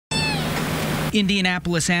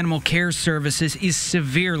Indianapolis Animal Care Services is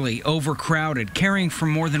severely overcrowded, caring for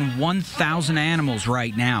more than 1,000 animals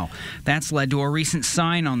right now. That's led to a recent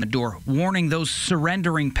sign on the door warning those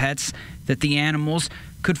surrendering pets that the animals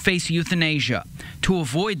could face euthanasia. To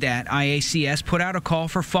avoid that, IACS put out a call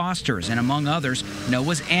for fosters, and among others,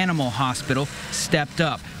 Noah's Animal Hospital stepped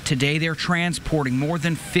up. Today, they're transporting more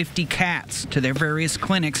than 50 cats to their various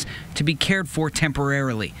clinics to be cared for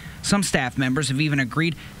temporarily. Some staff members have even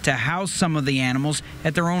agreed to house some of the animals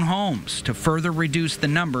at their own homes to further reduce the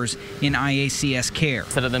numbers in IACS care.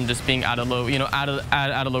 Instead of them just being out of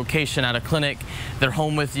location, out of clinic, they're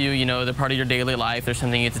home with you. They're part of your daily life. There's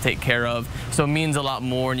something you have to take care of. So it means a lot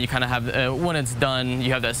more, and you kind of have, when it's done,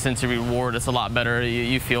 you have that sense of reward. It's a lot better.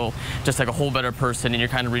 You feel just like a whole better person, and you're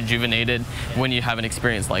kind of rejuvenated when you have an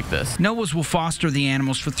experience like this. Noah's will foster the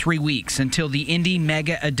animals for 3 weeks until the Indy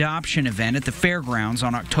Mega Adoption event at the fairgrounds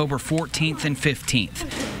on October 14th and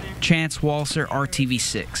 15th. Chance Walser,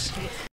 RTV6.